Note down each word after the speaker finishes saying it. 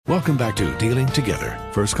Welcome back to Dealing Together.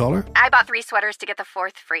 First caller? I bought 3 sweaters to get the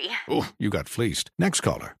 4th free. Oh, you got fleeced. Next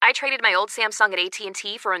caller? I traded my old Samsung at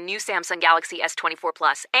AT&T for a new Samsung Galaxy S24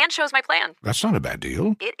 Plus and chose my plan. That's not a bad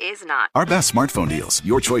deal. It is not. Our best smartphone deals.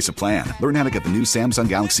 Your choice of plan. Learn how to get the new Samsung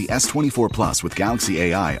Galaxy S24 Plus with Galaxy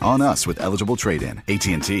AI on us with eligible trade-in.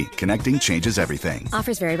 AT&T. Connecting changes everything.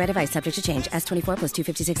 Offers vary by device. Subject to change. S24 plus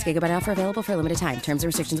 256 gigabyte offer available for a limited time. Terms and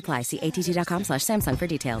restrictions apply. See att.com/Samsung for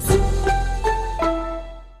details.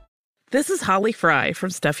 This is Holly Fry from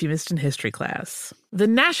Stuff You Missed in History class. The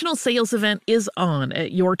national sales event is on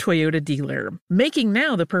at your Toyota dealer, making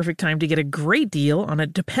now the perfect time to get a great deal on a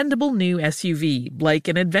dependable new SUV, like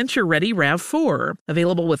an adventure-ready RAV4.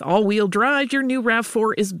 Available with all-wheel drive, your new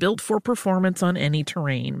RAV4 is built for performance on any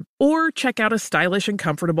terrain. Or check out a stylish and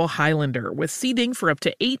comfortable Highlander with seating for up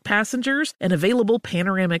to 8 passengers and available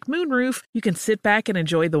panoramic moonroof. You can sit back and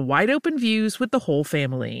enjoy the wide-open views with the whole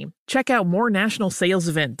family. Check out more national sales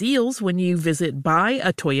event deals when you visit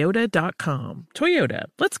buyatoyota.com. Toyota,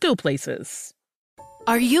 let's go places.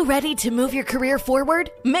 Are you ready to move your career forward?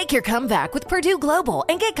 Make your comeback with Purdue Global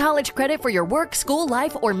and get college credit for your work, school,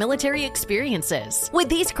 life, or military experiences. With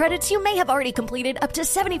these credits, you may have already completed up to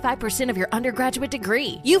 75% of your undergraduate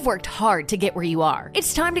degree. You've worked hard to get where you are.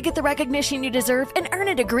 It's time to get the recognition you deserve and earn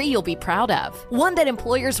a degree you'll be proud of. One that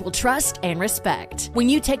employers will trust and respect. When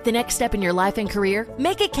you take the next step in your life and career,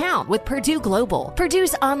 make it count with Purdue Global,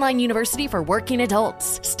 Purdue's online university for working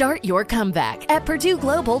adults. Start your comeback at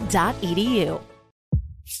purdueglobal.edu.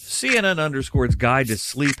 CNN_'s Guide to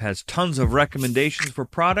Sleep has tons of recommendations for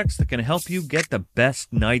products that can help you get the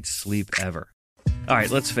best night's sleep ever. All right,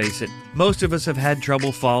 let's face it, most of us have had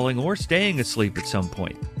trouble falling or staying asleep at some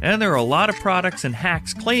point, and there are a lot of products and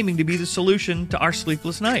hacks claiming to be the solution to our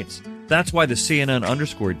sleepless nights. That's why the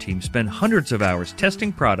CNN_ team spend hundreds of hours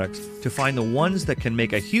testing products to find the ones that can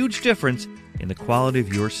make a huge difference in the quality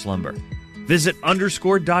of your slumber. Visit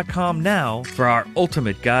underscore.com now for our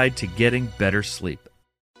ultimate guide to getting better sleep.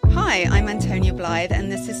 Hi, I'm Antonia Blythe,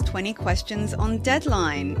 and this is 20 Questions on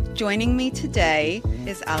Deadline. Joining me today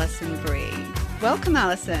is Alison Brie. Welcome,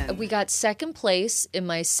 Alison. We got second place in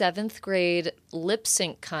my 7th grade lip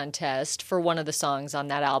sync contest for one of the songs on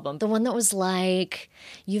that album. The one that was like,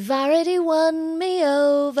 "You've already won me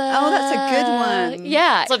over." Oh, that's a good one.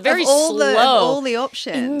 Yeah. It's like very slow. Of all the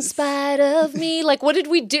options. In spite of me. Like, what did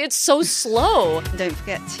we do? It's so slow. Don't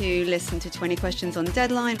forget to listen to 20 Questions on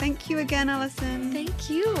Deadline. Thank you again, Alison. Thank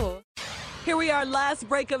you. Here we are, last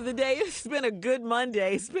break of the day. It's been a good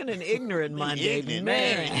Monday. It's been an ignorant Monday. Ignorant,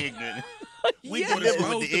 man. very ignorant. We Yeah.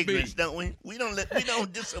 deliver with the ignorance, don't we? We don't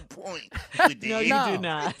disappoint with the No, you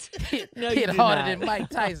ignorance. do not. No, you Hit do harder not. than Mike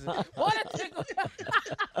Tyson.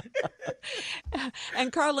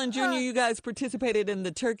 And Carlin Jr., you guys participated in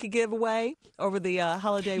the turkey giveaway over the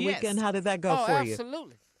holiday Yes. weekend. How did that go for you?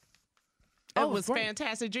 Absolutely. It Oh, was great.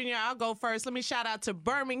 fantastic. Junior, I'll go first. Let me shout out to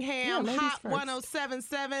Birmingham, ladies Hot first.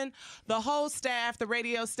 1077, the whole staff, the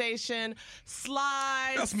radio station,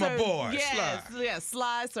 Sly. That's my boy, Yes, Sly. yes,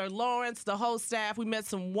 Sly, Sir Lawrence, the whole staff. We met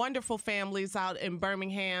some wonderful families out in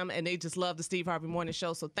Birmingham, and they just love the Steve Harvey Morning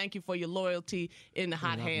Show. So thank you for your loyalty in the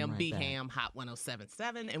Hot love 'em Ham, right B back. Ham, Hot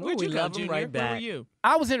 1077. And Ooh, where'd we you go, love 'em Junior? right Where were back. you?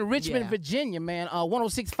 I was in Richmond, Yeah. Virginia, man.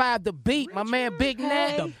 1065 The Beat. My man Big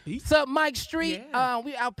Nat. The Beat? What's up, Mike Street? Yeah.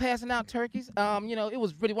 We out passing out turkeys. It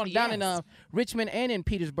was really down in Yes. Richmond and in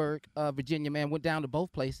Petersburg, Virginia, man. Went down to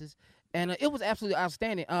both places. And it was absolutely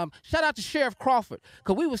outstanding. Shout out to Sheriff Crawford,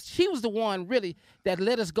 because she was the one really that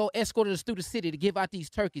let us go escorted us through the city to give out these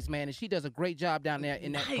turkeys, man. And she does a great job down there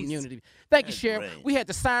in that Nice. community. Thank you, That's Sheriff. great. We had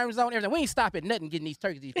the sirens on, everything. We ain't stopping nothing getting these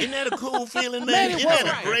turkeys. Isn't that a cool feeling, Man, man? it Isn't was.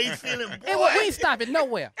 that a great feeling, boy? We ain't stopping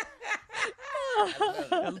nowhere.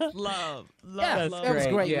 Love. Yeah, That's that was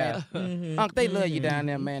great, yeah. man. Unc, they love you down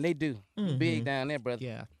there, man. They do. Big down there, brother.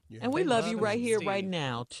 Yeah. And we They love love you him, right here, Steve. right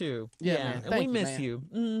now, too. Yeah, man. And Thank we you, miss man. you.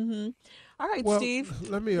 Mm-hmm. All right, Well, Steve.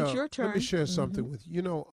 let me it's your turn. let me share something with you. You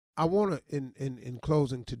know, I want to in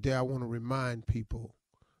closing today. I want to remind people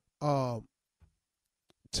to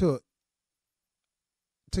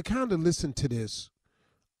kind of listen to this,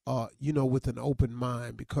 with an open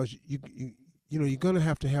mind, because you're going to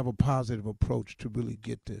have a positive approach to really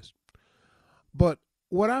get this. But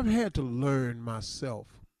what I've had to learn myself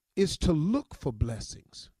is to look for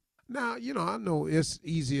blessings. Now, I know it's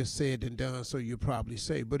easier said than done, so you probably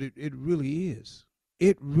say, but it really is.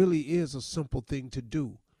 It really is a simple thing to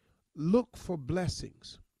do. Look for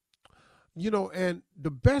blessings. And the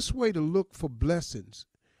best way to look for blessings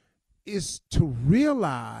is to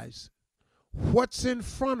realize what's in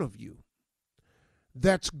front of you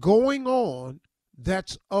that's going on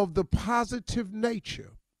that's of the positive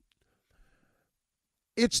nature.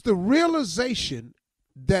 It's the realization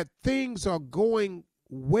that things are going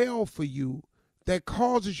well for you that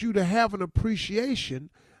causes you to have an appreciation,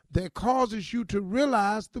 that causes you to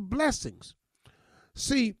realize the blessings.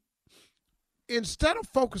 See, instead of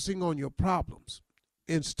focusing on your problems,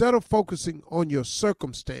 instead of focusing on your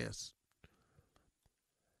circumstance,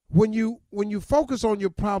 when you focus on your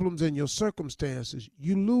problems and your circumstances,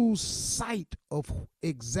 you lose sight of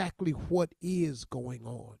exactly what is going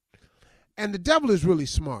on. And the devil is really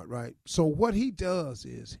smart, right? So what he does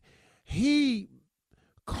is he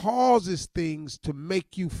causes things to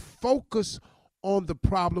make you focus on the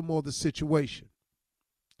problem or the situation,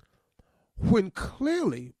 when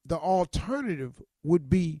clearly the alternative would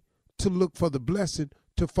be to look for the blessing,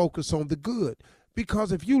 to focus on the good.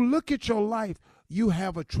 Because if you look at your life, you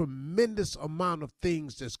have a tremendous amount of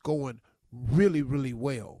things that's going really, really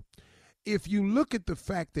well. If you look at the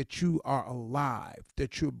fact that you are alive,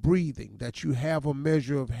 that you're breathing, that you have a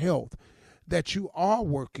measure of health, that you are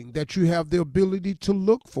working, that you have the ability to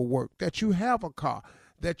look for work, that you have a car,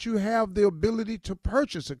 that you have the ability to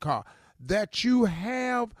purchase a car, that you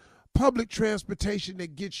have public transportation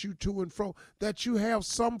that gets you to and fro, that you have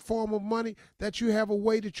some form of money, that you have a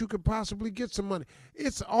way that you could possibly get some money.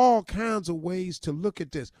 It's all kinds of ways to look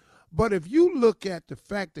at this. But if you look at the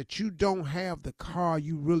fact that you don't have the car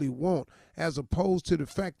you really want, as opposed to the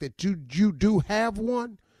fact that you do have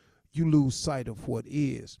one, you lose sight of what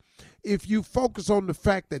is. If you focus on the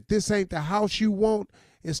fact that this ain't the house you want,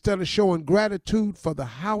 instead of showing gratitude for the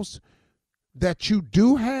house that you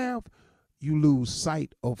do have, you lose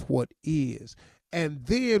sight of what is. And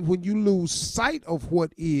then when you lose sight of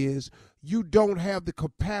what is, you don't have the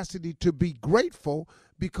capacity to be grateful,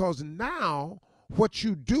 because now what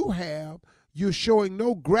you do have, you're showing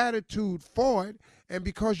no gratitude for it. And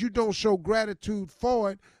because you don't show gratitude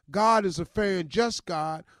for it, God is a fair and just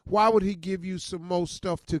God. Why would he give you some more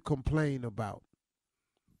stuff to complain about?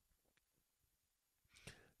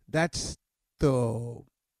 That's the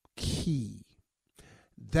key.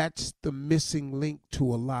 That's the missing link to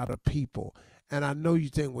a lot of people. And I know you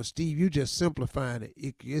think, well, Steve, you just simplifying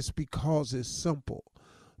it. It's because it's simple.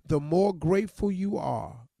 The more grateful you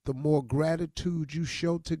are, the more gratitude you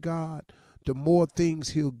show to God, the more things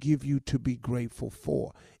he'll give you to be grateful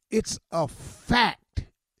for. It's a fact.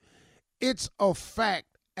 It's a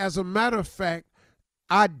fact. As a matter of fact,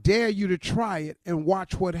 I dare you to try it and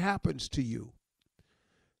watch what happens to you.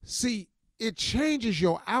 See, it changes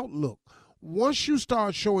your outlook. Once you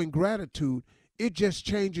start showing gratitude, it just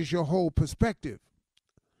changes your whole perspective.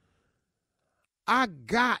 I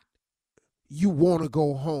got you want to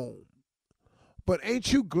go home. But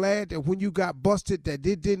ain't you glad that when you got busted that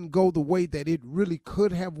it didn't go the way that it really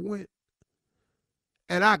could have went?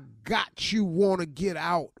 And I got you want to get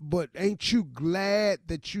out, but ain't you glad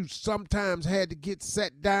that you sometimes had to get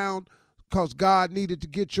set down because God needed to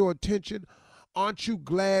get your attention? Aren't you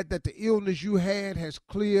glad that the illness you had has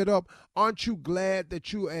cleared up? Aren't you glad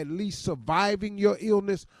that you at least surviving your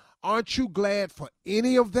illness? Aren't you glad for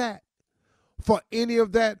any of that? For any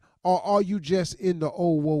of that? Or are you just in the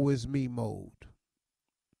oh, woe is me mode?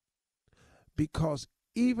 Because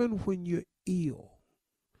even when you're ill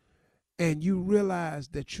and you realize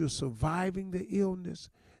that you're surviving the illness,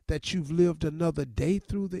 that you've lived another day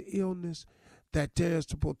through the illness, that there's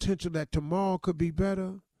the potential that tomorrow could be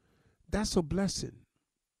better, that's a blessing.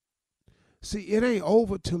 See, it ain't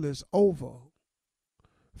over till it's over.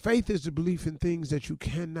 Faith is the belief in things that you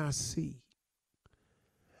cannot see.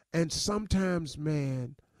 And sometimes,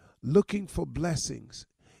 man, looking for blessings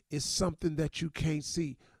is something that you can't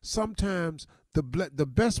see. Sometimes the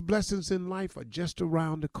best blessings in life are just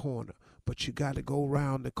around the corner, but you got to go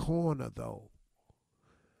around the corner, though.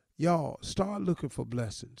 Y'all, start looking for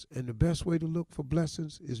blessings. And the best way to look for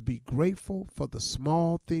blessings is be grateful for the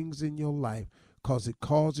small things in your life, because it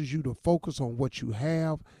causes you to focus on what you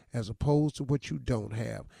have as opposed to what you don't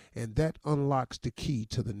have. And that unlocks the key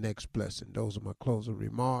to the next blessing. Those are my closing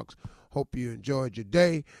remarks. Hope you enjoyed your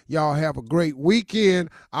day. Y'all have a great weekend.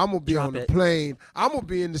 I'm going to be on the plane. I'm going to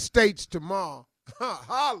be in the States tomorrow.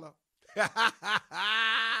 Holla.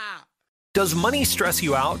 Does money stress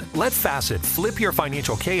you out? Let Facet flip your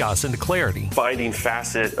financial chaos into clarity. Finding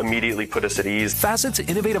Facet immediately put us at ease. Facet's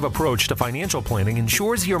innovative approach to financial planning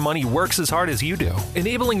ensures your money works as hard as you do,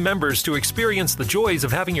 enabling members to experience the joys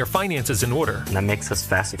of having your finances in order. And that makes us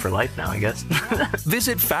Facet for life now, I guess.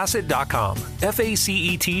 Visit Facet.com,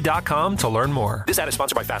 FACET.com to learn more. This ad is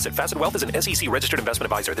sponsored by Facet. Facet Wealth is an SEC registered investment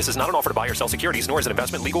advisor. This is not an offer to buy or sell securities, nor is it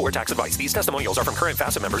investment, legal, or tax advice. These testimonials are from current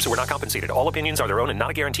Facet members who are not compensated. All opinions are their own and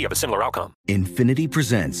not a guarantee of a similar outcome. Infiniti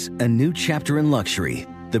presents a new chapter in luxury,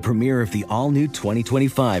 the premiere of the all-new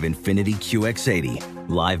 2025 Infiniti QX80,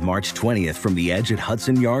 live March 20th from the Edge at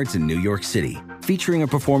Hudson Yards in New York City, featuring a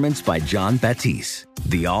performance by John Batiste.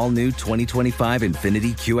 The all-new 2025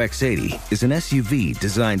 Infiniti QX80 is an SUV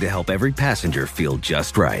designed to help every passenger feel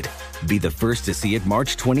just right. Be the first to see it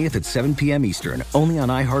March 20th at 7 p.m. Eastern, only on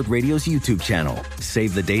iHeartRadio's YouTube channel.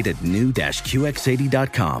 Save the date at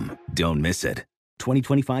new-QX80.com. Don't miss it.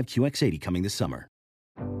 2025 QX80 coming this summer.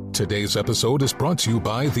 Today's episode is brought to you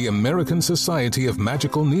by the American Society of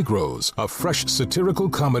Magical Negroes, a fresh satirical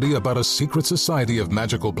comedy about a secret society of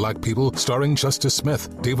magical black people starring Justice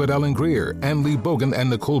Smith, David Alan Grier, Ann Lee Bogan, and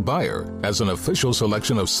Nicole Byer. As an official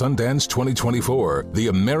selection of Sundance 2024, the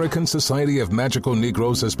American Society of Magical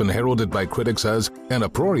Negroes has been heralded by critics as an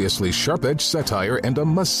uproariously sharp-edged satire and a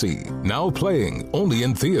must-see. Now playing only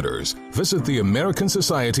in theaters. Visit the American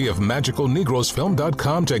Society of Magical Negroes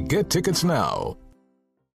Film.com to get tickets now.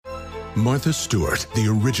 Martha Stewart, the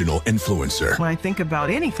original influencer. When I think about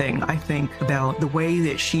anything, I think about the way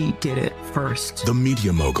that she did it first. The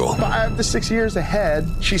media mogul. 5 to 6 years ahead,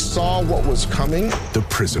 she saw what was coming. The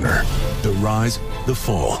prisoner. The rise, the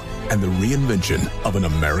fall, and the reinvention of an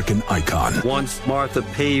American icon. Once Martha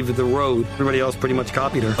paved the road, everybody else pretty much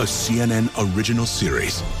copied her. A CNN original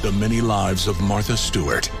series, The Many Lives of Martha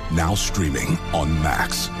Stewart, now streaming on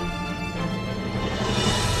Max.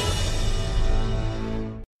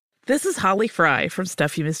 This is Holly Fry from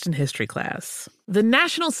Stuff You Missed in History Class. The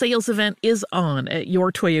national sales event is on at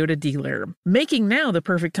your Toyota dealer, making now the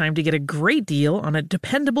perfect time to get a great deal on a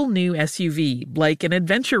dependable new SUV, like an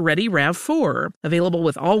adventure-ready RAV4. Available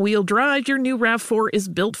with all-wheel drive, your new RAV4 is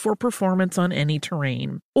built for performance on any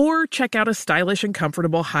terrain. Or check out a stylish and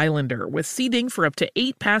comfortable Highlander with seating for up to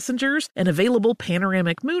 8 passengers and available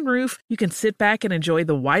panoramic moonroof. You can sit back and enjoy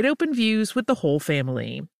the wide-open views with the whole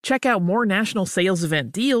family. Check out more national sales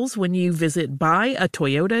event deals when you visit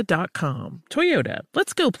buyatoyota.com. Toyota,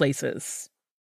 let's go places.